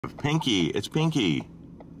Pinky, it's Pinky.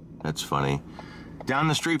 That's funny. Down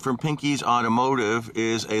the street from Pinky's Automotive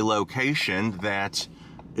is a location that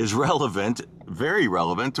is relevant, very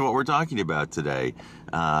relevant to what we're talking about today.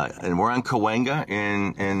 And we're on Cahuenga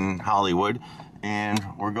in Hollywood, and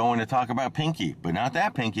we're going to talk about Pinky, but not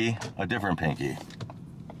that Pinky, a different Pinky.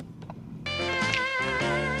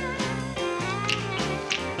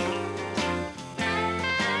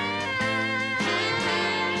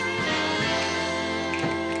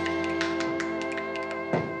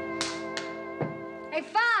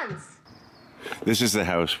 This is the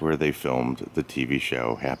house where they filmed the TV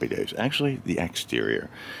show Happy Days. Actually, the exterior.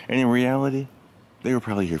 And in reality, they were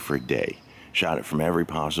probably here for a day. Shot it from every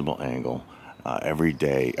possible angle, every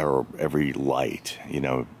day, or every light, you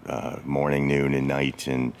know, morning, noon, and night,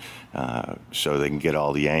 and so they can get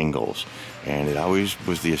all the angles. And it always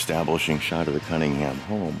was the establishing shot of the Cunningham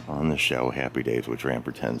home on the show Happy Days, which ran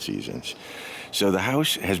for 10 seasons. So the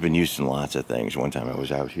house has been used in lots of things. One time I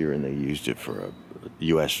was out here and they used it for a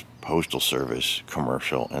U.S. Postal Service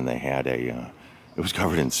commercial, and they had it was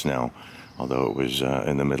covered in snow, although it was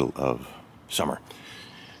in the middle of summer.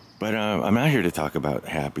 But I'm not here to talk about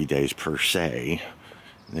Happy Days per se.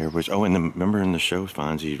 There was, remember in the show,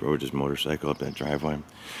 Fonzie rode his motorcycle up that driveway?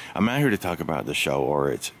 I'm not here to talk about the show or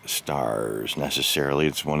its stars, necessarily.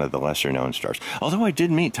 It's one of the lesser-known stars. Although I did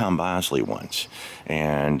meet Tom Bosley once,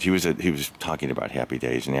 and he was talking about Happy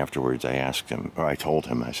Days, and afterwards I told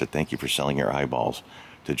him, I said, thank you for selling your eyeballs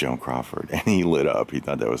to Joan Crawford, and he lit up. He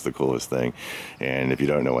thought that was the coolest thing. And if you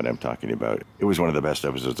don't know what I'm talking about, it was one of the best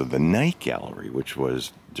episodes of The Night Gallery, which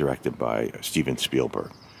was directed by Steven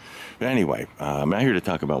Spielberg. But anyway, I'm not here to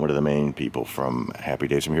talk about one of the main people from Happy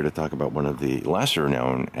Days. I'm here to talk about one of the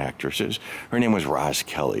lesser-known actresses. Her name was Roz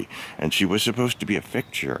Kelly, and she was supposed to be a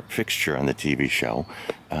fixture on the TV show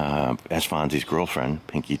as Fonzie's girlfriend,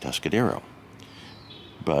 Pinky Tuscadero.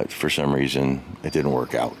 But for some reason, it didn't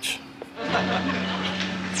work out.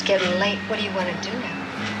 It's getting late. What do you want to do now?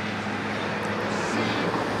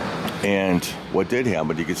 And what did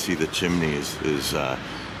happen, you could see the chimney is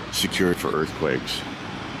secured for earthquakes.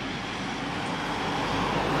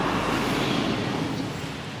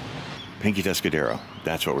 Pinky Tuscadero,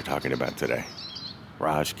 that's what we're talking about today.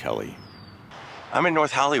 Roz Kelly. I'm in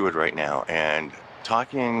North Hollywood right now and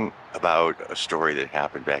talking about a story that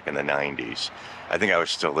happened back in the 90s. I think I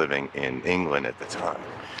was still living in England at the time.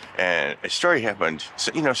 And a story happened,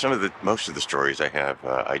 so, you know, most of the stories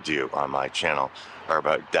I do on my channel are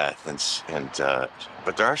about death,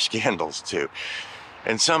 but there are scandals too.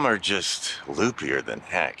 And some are just loopier than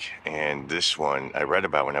heck. And this one I read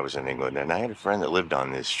about when I was in England, and I had a friend that lived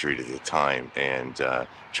on this street at the time, and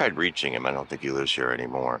tried reaching him. I don't think he lives here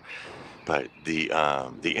anymore. But the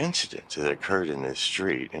incident that occurred in this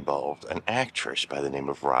street involved an actress by the name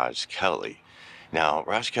of Roz Kelly. Now,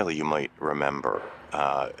 Roz Kelly, you might remember,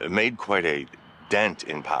 made quite a dent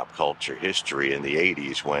in pop culture history in the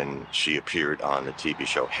 80s when she appeared on the TV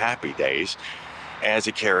show Happy Days as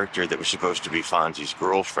a character that was supposed to be Fonzie's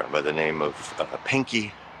girlfriend by the name of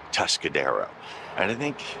Pinky Tuscadero. And I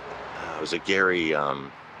think it was a Gary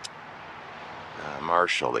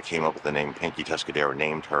Marshall that came up with the name Pinky Tuscadero,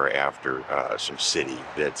 named her after some city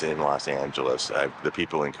that's in Los Angeles. The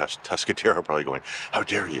people in Tuscadero are probably going, how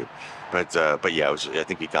dare you? But yeah, I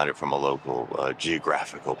think he got it from a local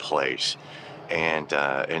geographical place. And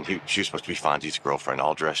she was supposed to be Fonzie's girlfriend,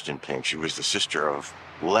 all dressed in pink. She was the sister of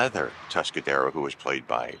Leather Tuscadero, who was played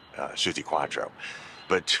by Susie Quatro.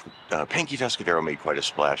 But Pinky Tuscadero made quite a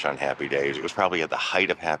splash on Happy Days. It was probably at the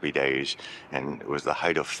height of Happy Days, and it was the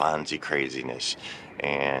height of Fonzie craziness.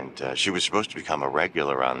 And she was supposed to become a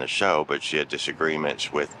regular on the show, but she had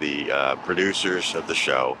disagreements with the producers of the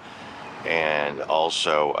show, and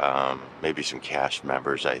also maybe some cast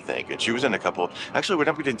members, I think. And she was in a couple of... Actually, what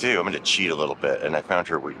I'm going to do, I'm going to cheat a little bit, and I found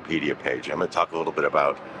her Wikipedia page. I'm going to talk a little bit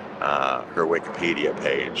about her Wikipedia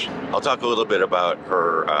page. I'll talk a little bit about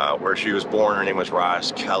her, where she was born. Her name was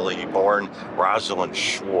Roz Kelly, born Rosalind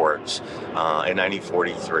Schwartz in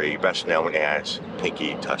 1943, best known as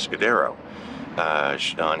Pinky Tuscadero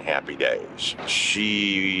on Happy Days.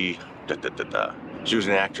 She was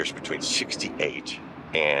an actress between 1968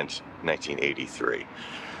 and 1983.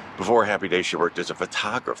 Before Happy Days, she worked as a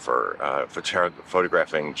photographer,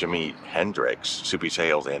 photographing Jimi Hendrix, Soupy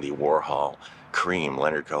Sales, Andy Warhol, Cream,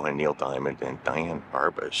 Leonard Cohen, Neil Diamond, and Diane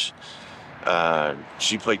Arbus.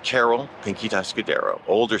 She played Carol, Pinky Tuscadero,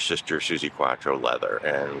 older sister Susie Quatro Leather,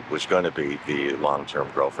 and was going to be the long-term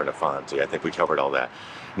girlfriend of Fonzie. I think we covered all that.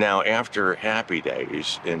 Now, after Happy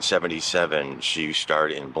Days, in 1977, she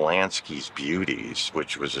starred in Blansky's Beauties,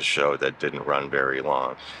 which was a show that didn't run very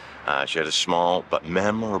long. She had a small but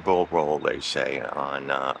memorable role, they say, on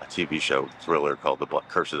a TV show thriller called The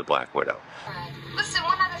Curse of the Black Widow. All right. Listen,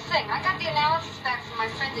 one other thing. I got the analysis back from my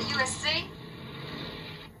friend at USC.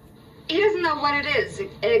 He doesn't know what it is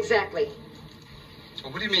exactly.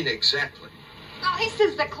 Well, what do you mean exactly? Well, he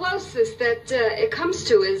says the closest that it comes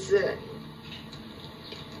to is...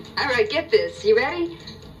 All right, get this. You ready?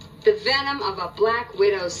 The venom of a black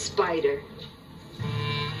widow spider.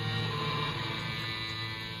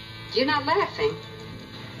 You're not laughing.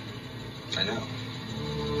 I know.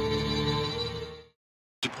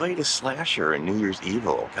 She played a slasher in New Year's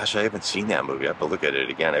Evil. Gosh, I haven't seen that movie. I have to look at it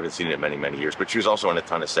again. I haven't seen it in many, many years. But she was also in a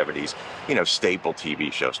ton of 70s, staple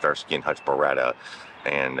TV shows, Starsky and Hutch, Beretta,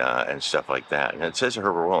 and stuff like that. And it says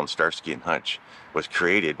her role in Starsky and Hutch was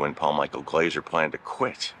created when Paul Michael Glaser planned to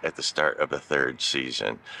quit at the start of the 3rd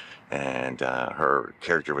season. And her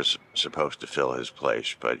character was supposed to fill his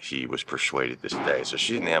place, but he was persuaded to stay. So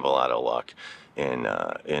she didn't have a lot of luck.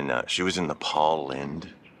 She was in the Paul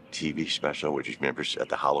Lynde TV special, which you've never at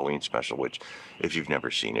the Halloween special, which, if you've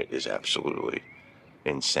never seen it, is absolutely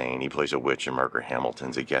insane. He plays a witch, and Margaret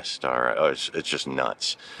Hamilton's a guest star. Oh, it's just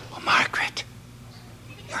nuts. Well, Margaret,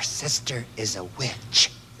 your sister is a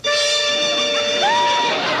witch.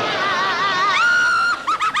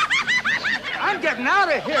 I'm getting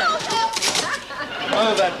out of here.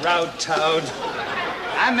 Oh, that round toad.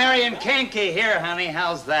 I'm marrying Kinky here, honey.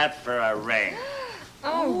 How's that for a ring?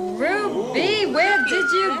 Oh, Ruby, where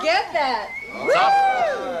did you get that?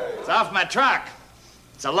 It's off my truck.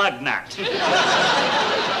 It's a lug nut.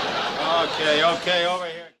 Okay, over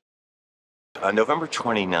here. On November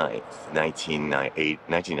 29th,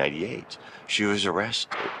 1998, she was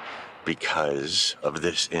arrested because of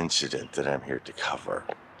this incident that I'm here to cover.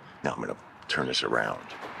 Now I'm going to turn this around.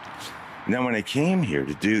 Now, when I came here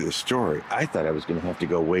to do the story, I thought I was going to have to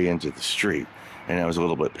go way into the street. And I was a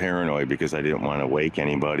little bit paranoid because I didn't want to wake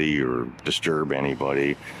anybody or disturb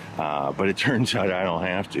anybody. But it turns out I don't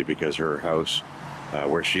have to, because her house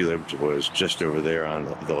where she lived was just over there on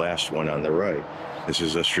the last one on the right. This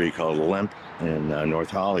is a street called Lemp in North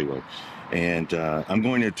Hollywood. And I'm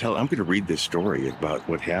going to read this story about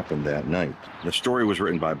what happened that night. The story was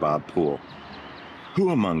written by Bob Poole. Who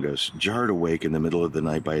among us, jarred awake in the middle of the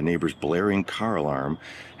night by a neighbor's blaring car alarm,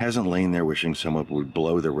 hasn't lain there wishing someone would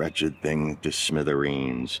blow the wretched thing to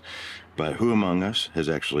smithereens? But who among us has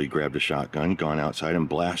actually grabbed a shotgun, gone outside, and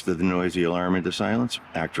blasted the noisy alarm into silence?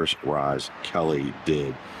 Actress Roz Kelly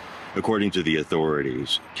did. According to the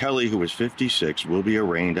authorities, Kelly, who was 56, will be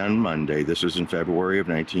arraigned on Monday, this was in February of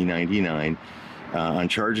 1999, on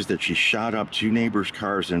charges that she shot up 2 neighbors'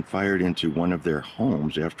 cars and fired into one of their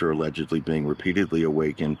homes after allegedly being repeatedly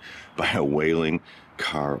awakened by a wailing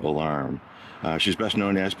car alarm. She's best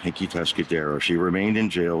known as Pinky Tuscadero. She remained in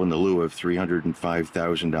jail in the lieu of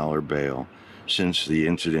 $305,000 bail since the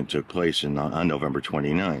incident took place on November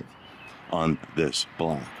 29th on this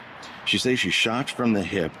block. She says she shot from the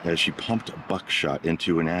hip as she pumped buckshot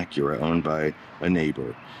into an Acura owned by a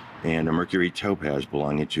neighbor and a Mercury Topaz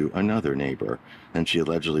belonging to another neighbor. Then she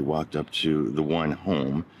allegedly walked up to the one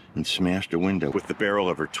home and smashed a window with the barrel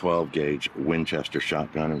of her 12-gauge Winchester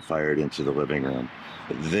shotgun and fired into the living room.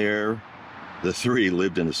 There, the 3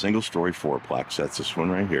 lived in a single-story 4-plex. That's this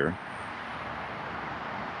one right here.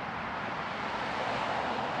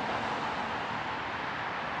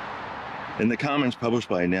 In the comments published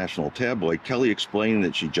by a national tabloid, Kelly explained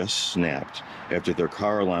that she just snapped after their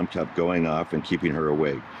car alarm kept going off and keeping her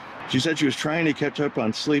awake. She said she was trying to catch up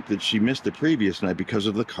on sleep that she missed the previous night because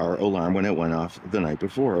of the car alarm when it went off the night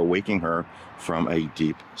before, awaking her from a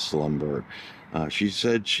deep slumber. She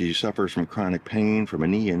said she suffers from chronic pain from a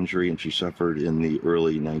knee injury, and she suffered in the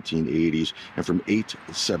early 1980s and from 8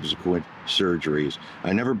 subsequent surgeries.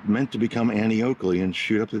 I never meant to become Annie Oakley and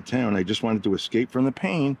shoot up the town. I just wanted to escape from the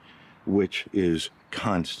pain, which is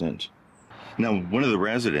constant. Now, one of the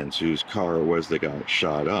residents whose car it was that got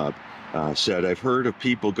shot up said, "I've heard of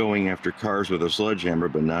people going after cars with a sledgehammer,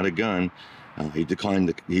 but not a gun." He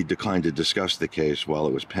declined to discuss the case while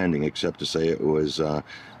it was pending, except to say it was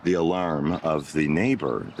the alarm of the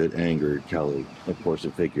neighbor that angered Kelly. Of course,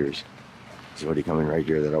 it figures. Somebody coming right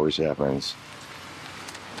here, that always happens.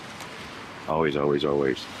 Always, always,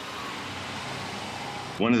 always.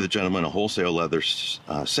 One of the gentlemen, a wholesale leather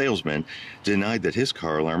salesman, denied that his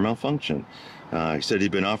car alarm malfunctioned. He said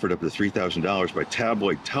he'd been offered up to $3,000 by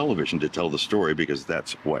tabloid television to tell the story, because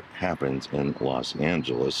that's what happens in Los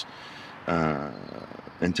Angeles.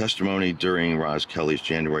 In testimony during Roz Kelly's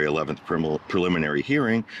January 11th preliminary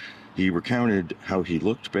hearing, he recounted how he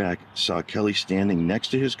looked back, saw Kelly standing next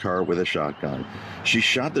to his car with a shotgun. She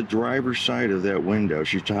shot the driver's side of that window.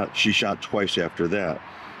 She shot twice after that.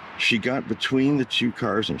 She got between the two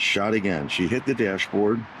cars and shot again. She hit the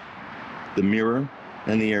dashboard, the mirror,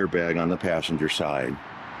 and the airbag on the passenger side.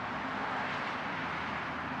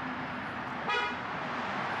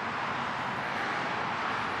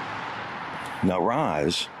 Now,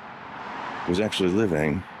 Roz was actually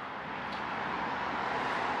living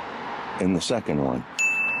in the second one.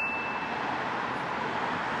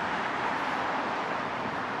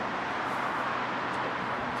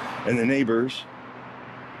 And the neighbors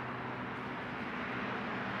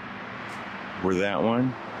were that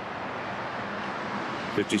one,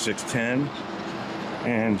 5610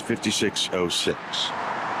 and 5606.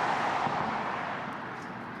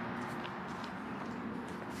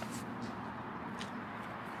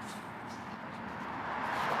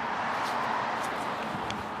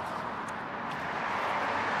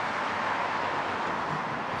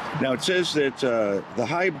 Now it says that the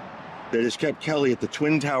high that has kept Kelly at the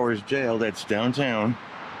Twin Towers jail, that's downtown,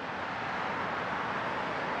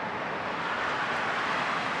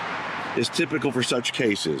 is typical for such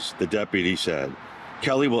cases, the deputy said.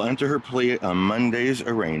 Kelly will enter her plea on Monday's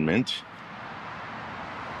arraignment.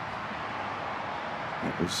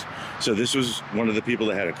 So this was one of the people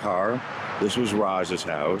that had a car. This was Roz's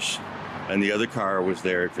house, and the other car was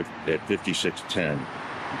there at 5610.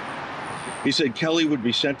 He said Kelly would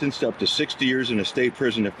be sentenced up to 60 years in a state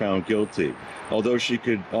prison if found guilty, although she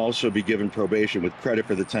could also be given probation with credit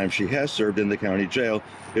for the time she has served in the county jail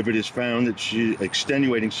if it is found that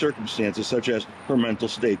extenuating circumstances such as her mental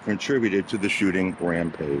state contributed to the shooting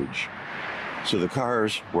rampage. So the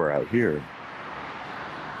cars were out here.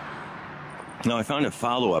 Now I found a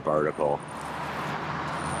follow-up article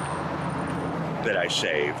that I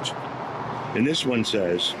saved, and this one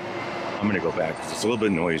says, I'm going to go back because it's a little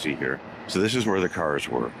bit noisy here. So this is where the cars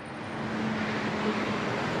were.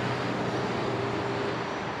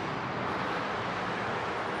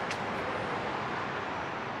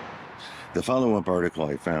 The follow-up article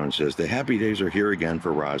I found says, the happy days are here again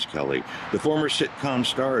for Roz Kelly. The former sitcom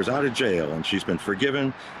star is out of jail, and she's been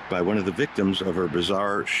forgiven by one of the victims of her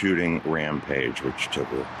bizarre shooting rampage, which took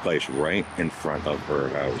place right in front of her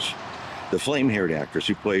house. The flame-haired actress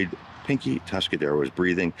who played Pinky Tuscadero was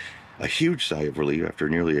breathing a huge sigh of relief after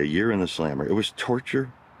nearly a year in the slammer. It was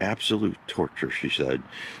torture, absolute torture, she said.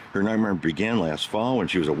 Her nightmare began last fall when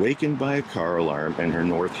she was awakened by a car alarm in her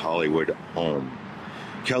North Hollywood home.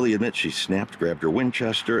 Kelly admits she grabbed her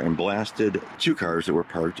Winchester and blasted two cars that were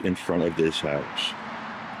parked in front of this house.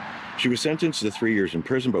 She was sentenced to 3 years in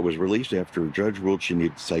prison, but was released after a judge ruled she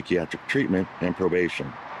needed psychiatric treatment and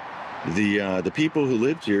probation. The people who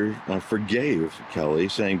lived here forgave Kelly,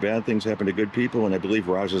 saying bad things happen to good people, and I believe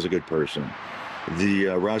Roz is a good person.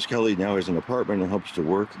 Roz Kelly now has an apartment and hopes to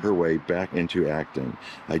work her way back into acting.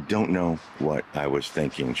 I don't know what I was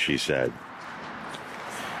thinking, she said.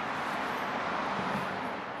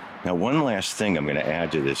 Now, one last thing I'm going to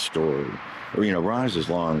add to this story. You know, Roz is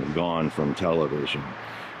long gone from television.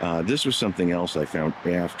 This was something else I found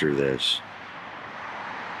after this.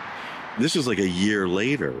 This is like a year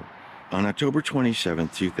later. On October 27,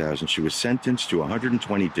 2000, she was sentenced to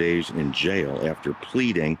 120 days in jail after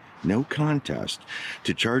pleading no contest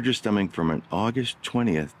to charges stemming from an August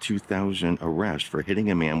 20th, 2000 arrest for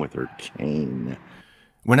hitting a man with her cane.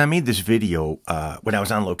 When I made this video, when I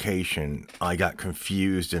was on location, I got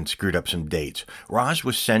confused and screwed up some dates. Roz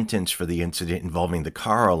was sentenced for the incident involving the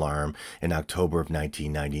car alarm in October of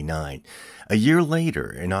 1999. A year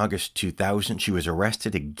later, in August 2000, she was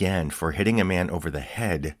arrested again for hitting a man over the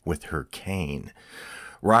head with her cane.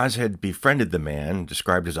 Roz had befriended the man,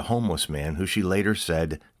 described as a homeless man, who she later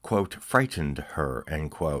said, quote, frightened her,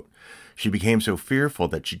 end quote. She became so fearful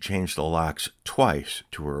that she changed the locks twice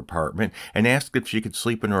to her apartment and asked if she could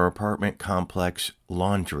sleep in her apartment complex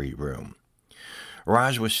laundry room.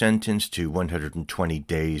 Roz was sentenced to 120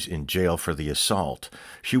 days in jail for the assault.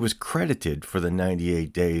 She was credited for the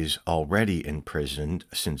 98 days already imprisoned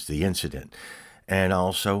since the incident, and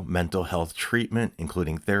also mental health treatment,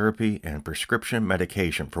 including therapy and prescription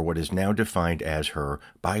medication for what is now defined as her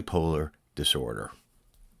bipolar disorder.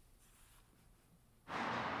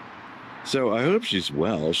 So I hope she's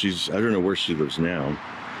well. I don't know where she lives now,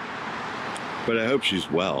 but I hope she's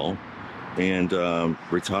well and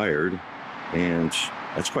retired, and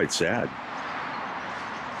that's quite sad.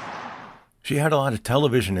 She had a lot of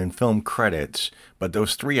television and film credits, but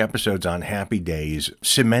those 3 episodes on Happy Days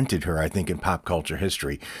cemented her, I think, in pop culture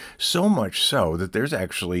history. So much so that there's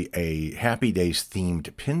actually a Happy Days themed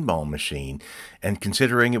pinball machine. And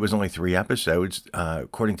considering it was only 3 episodes,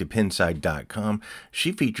 according to pinside.com,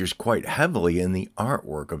 she features quite heavily in the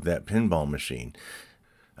artwork of that pinball machine.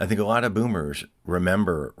 I think a lot of boomers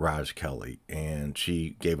remember Roz Kelly, and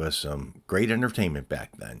she gave us some great entertainment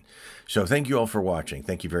back then. So thank you all for watching.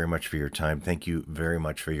 Thank you very much for your time. Thank you very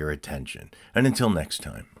much for your attention. And until next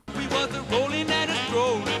time.